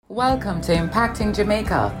Welcome to Impacting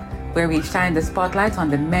Jamaica, where we shine the spotlight on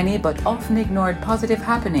the many but often ignored positive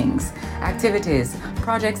happenings, activities,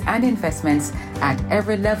 projects and investments at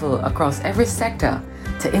every level across every sector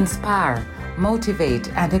to inspire,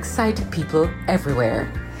 motivate and excite people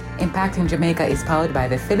everywhere. Impacting Jamaica is powered by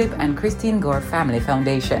the Philip and Christine Gore Family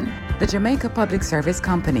Foundation, the Jamaica Public Service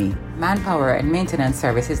Company, Manpower and Maintenance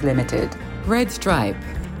Services Limited, Red Stripe,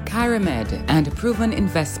 Kyramed and Proven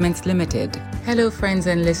Investments Limited. Hello friends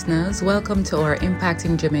and listeners, welcome to our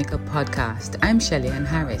Impacting Jamaica podcast. I'm Shelly-Ann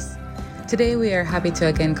Harris. Today we are happy to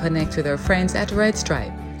again connect with our friends at Red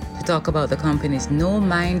Stripe to talk about the company's No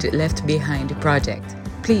Mind Left Behind project.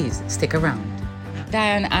 Please stick around.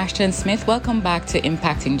 Dianne Ashton-Smith, welcome back to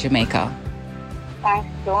Impacting Jamaica. Thanks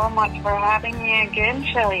so much for having me again,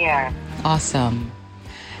 Shelly-Ann. Awesome.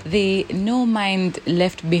 The No Mind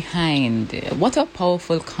Left Behind, what a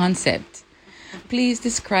powerful concept. Please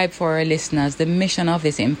describe for our listeners the mission of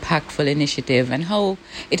this impactful initiative and how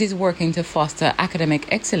it is working to foster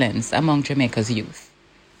academic excellence among Jamaica's youth.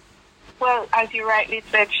 Well, as you rightly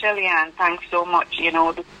said, Shelly-Ann, thanks so much.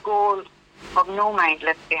 The goal of No Mind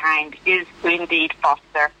Left Behind is to indeed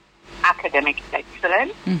foster academic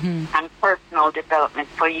excellence and personal development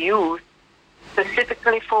for youth,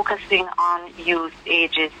 specifically focusing on youth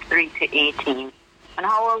ages 3 to 18. And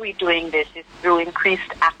how are we doing this? Is through increased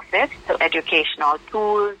access to educational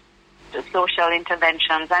tools, to social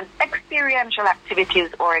interventions, and experiential activities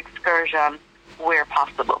or excursions where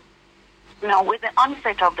possible. Now, with the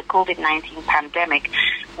onset of the COVID-19 pandemic,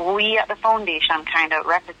 we at the foundation kind of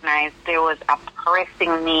recognized there was a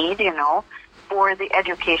pressing need, for the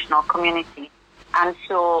educational community. And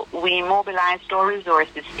so we mobilized our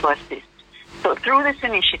resources to assist. So through this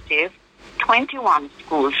initiative, 21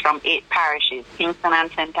 schools from 8 parishes, Kingston and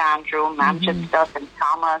St. Andrew, Manchester, St.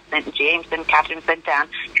 Thomas, St. James, St. Catherine, St. Anne,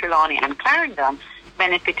 Trelawney, and Clarendon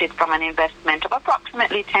benefited from an investment of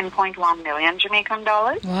approximately 10.1 million Jamaican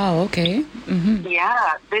dollars. Wow, okay.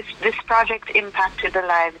 Yeah, this project impacted the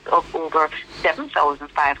lives of over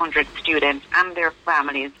 7,500 students and their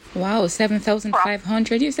families. Wow,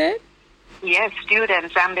 7,500 you said? Yes,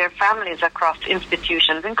 students and their families across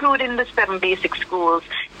institutions, including the 7 basic schools,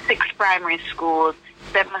 6 primary schools,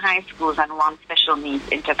 7 high schools, and 1 special needs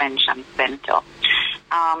intervention center.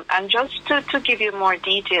 And just to give you more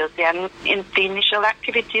details, the initial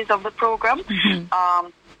activities of the program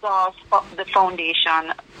saw the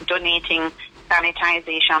foundation donating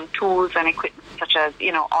sanitization tools and equipment such as,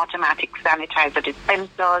 automatic sanitizer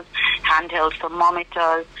dispensers, handheld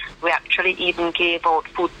thermometers. We actually even gave out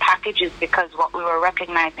food packages because what we were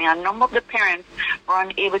recognizing, a number of the parents were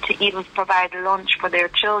unable to even provide lunch for their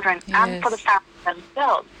children and for the families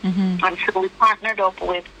themselves. And so we partnered up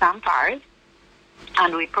with Sampars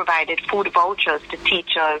and we provided food vouchers to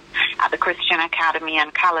teachers at the Christian Academy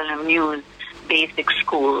and Calalum News basic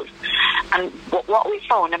schools. And what we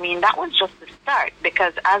found, that was just the start,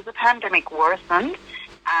 because as the pandemic worsened,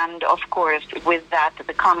 and of course with that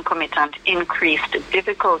the concomitant increased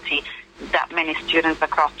difficulty that many students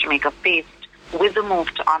across Jamaica faced with the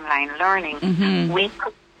move to online learning,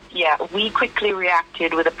 we quickly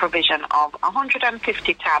reacted with a provision of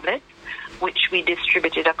 150 tablets, which we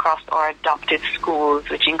distributed across our adopted schools,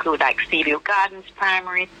 which include like Seaview Gardens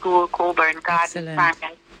Primary School, Coburn Gardens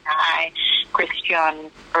Primary High,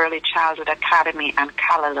 Christian Early Childhood Academy, and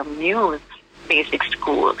Calalum News Basic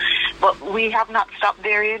School. But we have not stopped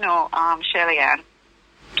there, Shelly-Ann.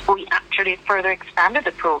 We actually further expanded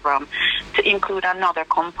the program to include another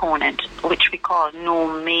component, which we call No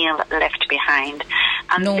Mail Left Behind.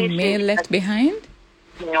 And No Mail Left Behind?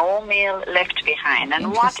 No Mail Left Behind.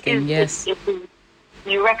 And what is this?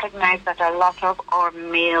 You recognize that a lot of our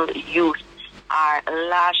male youth are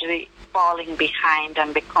largely falling behind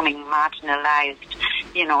and becoming marginalized.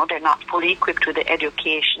 They're not fully equipped with the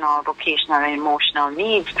educational, vocational, and emotional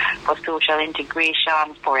needs for social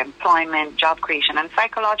integration, for employment, job creation, and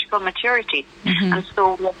psychological maturity. And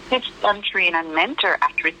so we assist and train and mentor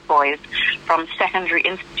at-risk boys from secondary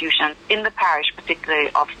institutions in the parish, particularly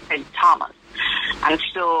of St. Thomas. And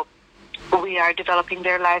so we are developing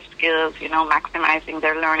their life skills, maximizing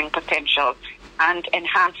their learning potential, and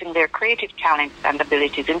enhancing their creative talents and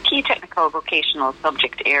abilities in key technical vocational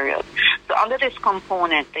subject areas. So under this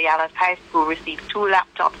component, the Yallahs High School received 2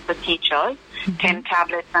 laptops for teachers, 10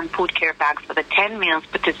 tablets and food care bags for the 10 males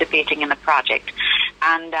participating in the project.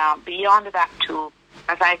 And beyond that too,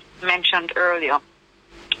 as I mentioned earlier,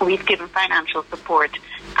 we've given financial support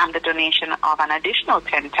and the donation of an additional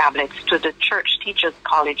 10 tablets to the Church Teachers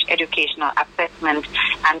College Educational Assessment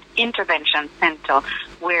and Intervention Center,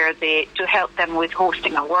 to help them with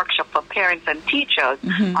hosting a workshop for parents and teachers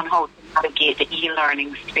on how to navigate the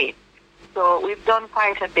e-learning space. So we've done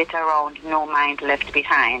quite a bit around No Mind Left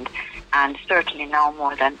Behind, and certainly now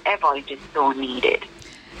more than ever it is so needed.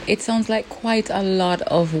 It sounds like quite a lot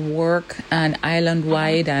of work, and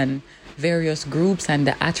island-wide and various groups and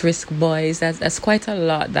the at-risk boys. That's quite a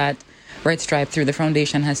lot that Red Stripe through the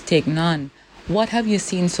foundation has taken on. What have you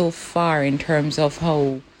seen so far in terms of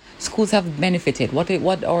how schools have benefited?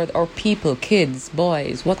 What are people, kids,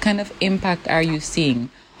 boys? What kind of impact are you seeing?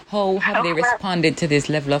 How have they responded to this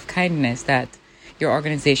level of kindness that your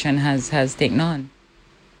organization has taken on?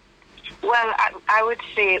 Well, I would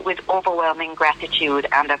say with overwhelming gratitude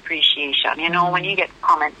and appreciation. You know, when you get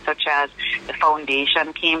comments such as the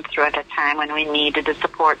foundation came through at a time when we needed the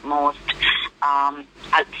support most,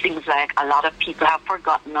 things like a lot of people have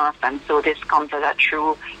forgotten us, and so this comes as a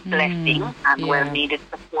true blessing and well-needed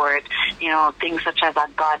support. You know, things such as a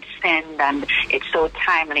godsend, and it's so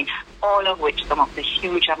timely, all of which sum up the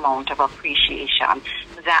huge amount of appreciation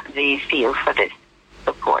that they feel for this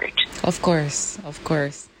support. Of course.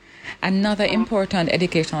 Another important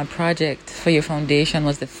educational project for your foundation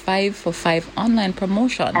was the 5 for 5 online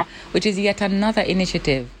promotion, which is yet another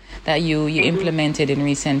initiative that you implemented in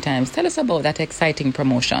recent times. Tell us about that exciting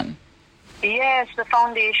promotion. Yes, the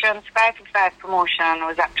foundation's 5 for 5 promotion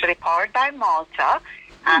was actually powered by Malta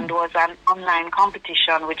and was an online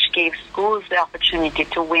competition which gave schools the opportunity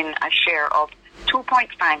to win a share of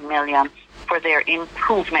 $2.5 million for their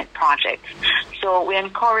improvement projects. So we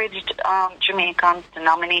encouraged Jamaicans to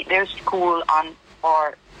nominate their school on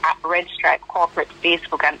or at Red Stripe corporate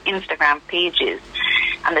Facebook and Instagram pages.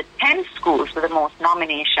 And the 10 schools with the most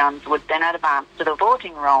nominations would then advance to the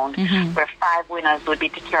voting round, where 5 winners would be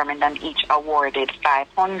determined and each awarded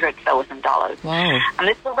 $500,000. Wow. And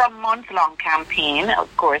this was a month-long campaign, of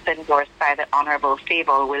course, endorsed by the Honorable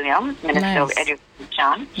Fable Williams, Minister of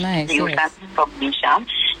Education, Youth and Information.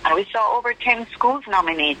 And we saw over 10 schools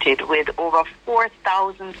nominated, with over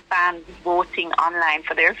 4,000 fans voting online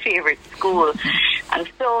for their favorite school. And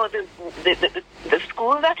so the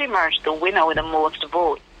school that emerged the winner with the most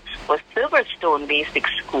votes was Silverstone Basic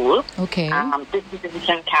School. Okay. This is in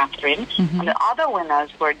St. Catherine. And the other winners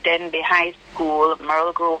were Denby High School,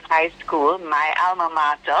 Merle Grove High School, my alma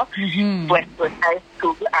mater, Westwood High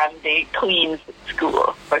School, and the Queens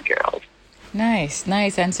School for girls. Nice.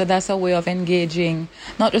 And so that's a way of engaging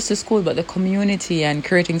not just the school but the community and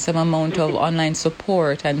creating some amount of online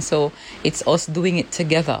support. And so it's us doing it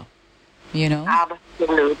together, you know?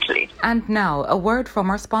 Absolutely. And now, a word from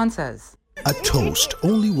our sponsors. A toast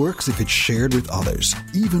only works if it's shared with others,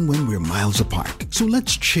 even when we're miles apart. So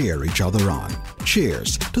let's cheer each other on.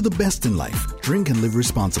 Cheers to the best in life. Drink and live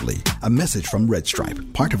responsibly. A message from Red Stripe,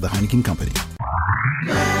 part of the Heineken Company.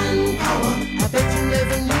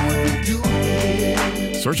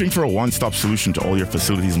 Searching for a one-stop solution to all your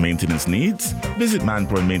facilities maintenance needs? Visit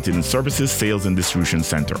Manpower Maintenance Services Sales and Distribution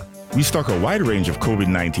Center. We stock a wide range of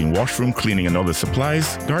COVID-19 washroom, cleaning and other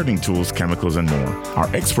supplies, gardening tools, chemicals, and more. Our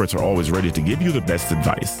experts are always ready to give you the best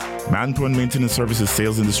advice. Manpower Maintenance Services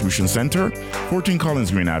Sales and Distribution Center, 14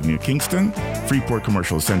 Collins Green Avenue, Kingston, Freeport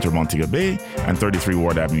Commercial Center, Montego Bay, and 33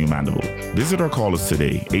 Ward Avenue, Mandeville. Visit or call us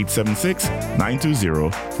today,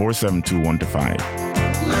 876-920-472-125.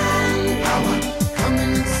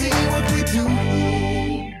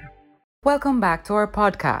 Welcome back to our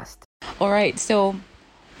podcast. All right, so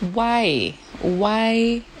why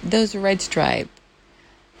does Red Stripe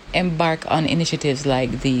embark on initiatives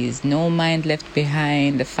like these? No Mind Left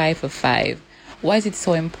Behind, the 5 for 5. Why is it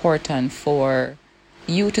so important for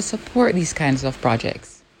you to support these kinds of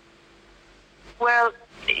projects? Well,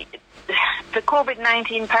 the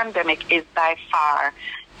COVID-19 pandemic is by far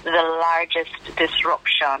the largest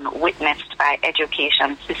disruption witnessed by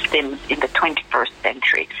education systems in the 21st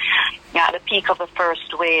century. At the peak of the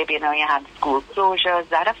first wave, you had school closures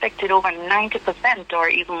that affected over 90% or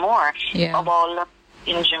even more of all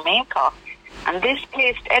in Jamaica. And this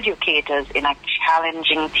placed educators in a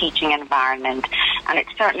challenging teaching environment, and it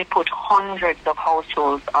certainly put hundreds of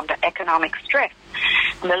households under economic stress.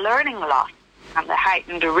 And the learning loss and the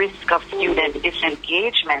heightened risk of student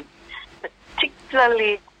disengagement,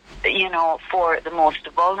 particularly for the most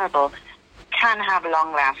vulnerable, can have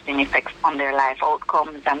long-lasting effects on their life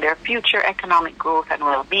outcomes and their future economic growth and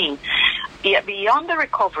well-being. Yet beyond the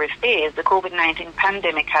recovery phase, the COVID-19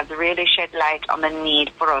 pandemic has really shed light on the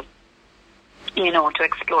need for us to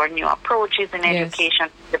explore new approaches in education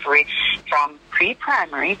delivery from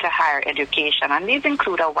pre-primary to higher education. And these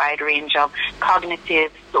include a wide range of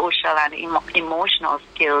cognitive, social, and emotional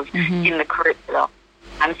skills in the curriculum.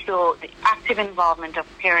 And so the active involvement of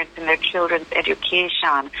parents in their children's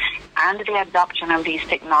education and the adoption of these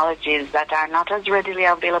technologies that are not as readily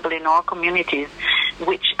available in our communities,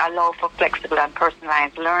 which allow for flexible and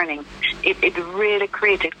personalized learning, it really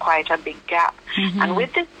created quite a big gap. And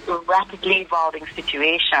with this rapidly evolving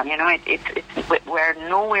situation, we're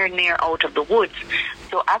nowhere near out of the woods.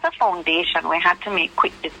 So as a foundation, we had to make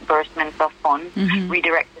quick disbursements of funds,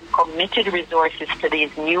 redirect committed resources to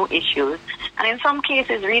these new issues, and in some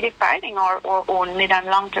cases redefining our own mid and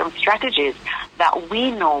long-term strategies that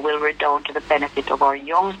we know will redound to the benefit of our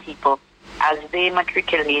young people as they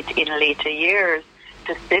matriculate in later years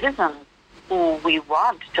to citizens who we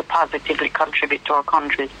want to positively contribute to our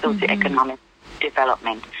country's socioeconomic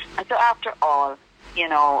development. And so after all,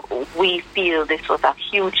 we feel this was a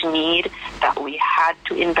huge need that we had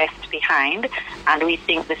to invest behind, and we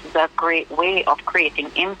think this is a great way of creating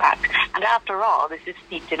impact. And after all, this is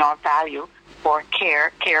steeped in our value for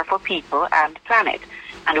care for people and planet.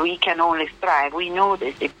 And we can only thrive, we know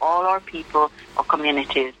this, if all our people, our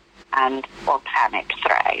communities, and our planet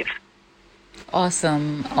thrive.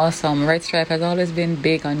 Awesome. Red Stripe has always been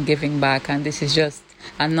big on giving back, and this is just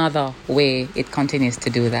another way it continues to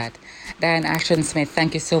do that. Dianne Ashton-Smith,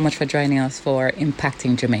 thank you so much for joining us for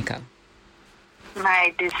Impacting Jamaica.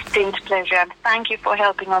 My distinct pleasure, and thank you for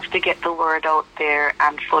helping us to get the word out there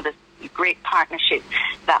and for the great partnership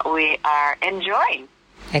that we are enjoying.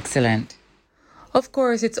 Excellent. Of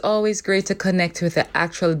course, it's always great to connect with the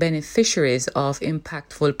actual beneficiaries of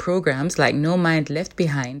impactful programs like No Mind Left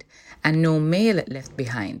Behind and No Mail Left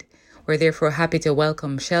Behind. We're therefore happy to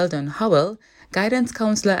welcome Sheldon Howell, Guidance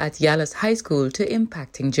Counsellor at Yallahs High School, to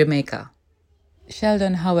Impacting Jamaica.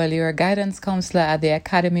 Sheldon Howell, you're a Guidance Counsellor at the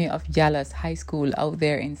Academy of Yallahs High School out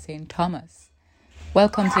there in St. Thomas.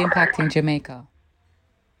 Welcome to Impacting Jamaica.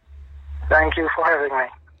 Thank you for having me.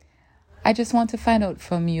 I just want to find out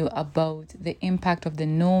from you about the impact of the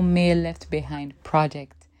No Mail Left Behind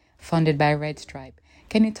project funded by Red Stripe.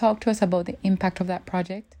 Can you talk to us about the impact of that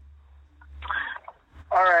project?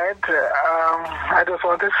 All right. I just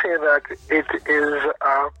want to say that it is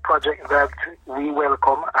a project that we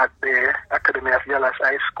welcome at the Academy of Yallahs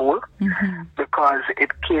High School because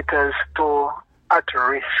it caters to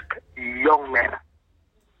at-risk young men.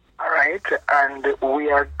 All right. And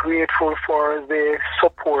we are grateful for the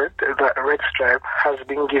support that Red Stripe has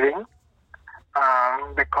been giving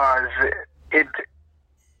because it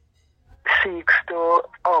seeks to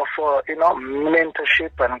offer,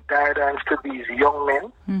 mentorship and guidance to these young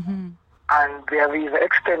men. And they have even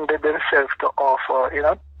extended themselves to offer,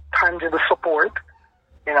 tangible support,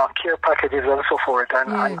 care packages and so forth.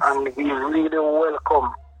 And we really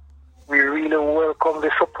welcome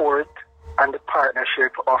the support and the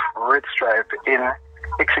partnership of Red Stripe in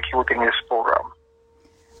executing this program.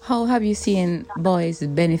 How have you seen boys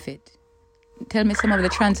benefit? Tell me some of the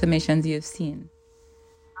transformations you've seen.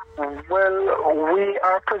 Well, we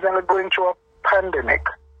are presently going through a pandemic,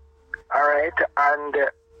 all right, and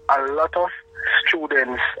a lot of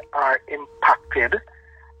students are impacted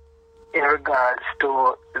in regards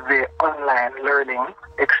to the online learning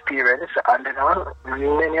experience, and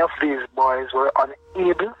many of these boys were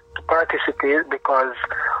unable to participate because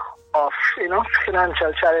of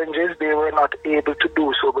financial challenges. They were not able to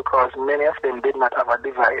do so because many of them did not have a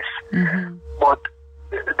device. But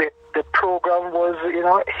the program was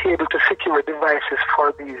able to secure devices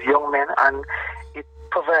for these young men, and it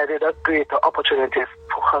provided a greater opportunity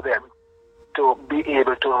for them to be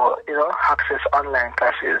able to access online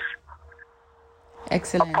classes.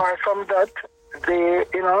 Excellent. Apart from that, the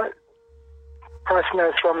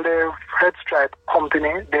personnel from the Red Stripe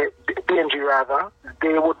company, the BNG rather,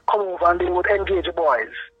 they would come over and they would engage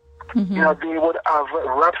boys. They would have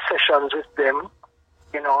rap sessions with them.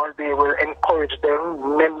 They will encourage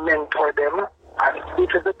them, mentor them, and it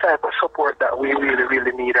is the type of support that we really,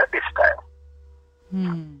 really need at this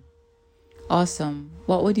time. Awesome.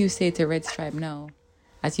 What would you say to Red Stripe now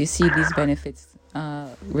as you see these benefits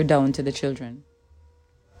redound to the children?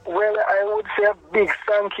 Well, I would say a big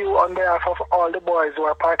thank you on behalf of all the boys who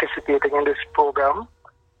are participating in this program,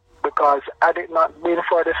 because had it not been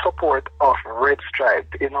for the support of Red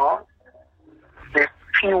Stripe, the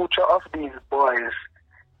future of these boys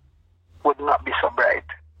would not be so bright.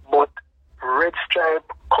 But Red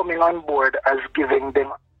Stripe coming on board as giving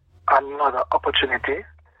them another opportunity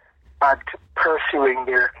at pursuing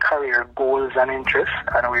their career goals and interests,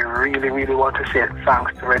 and we really, really want to say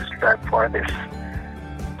thanks to Red Stripe for this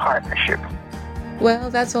partnership. Well,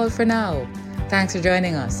 that's all for now. Thanks for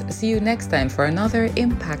joining us. See you next time for another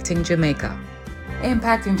Impacting Jamaica.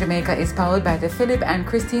 Impacting Jamaica is powered by the Philip and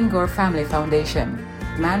Christine Gore Family Foundation,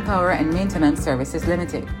 Manpower and Maintenance Services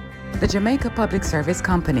Limited, the Jamaica Public Service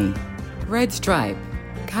Company, Red Stripe,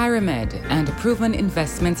 Caramed, and Proven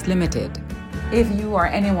Investments Limited. If you or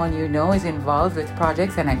anyone you know is involved with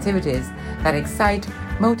projects and activities that excite,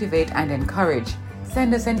 motivate, and encourage,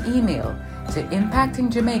 send us an email to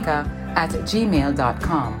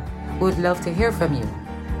impactingjamaica@gmail.com. We'd love to hear from you.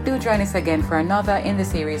 Do join us again for another in the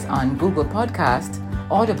series on Google Podcast,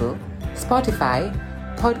 Audible, Spotify,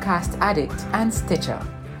 Podcast Addict, and Stitcher.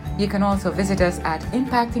 You can also visit us at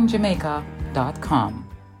impactingjamaica.com.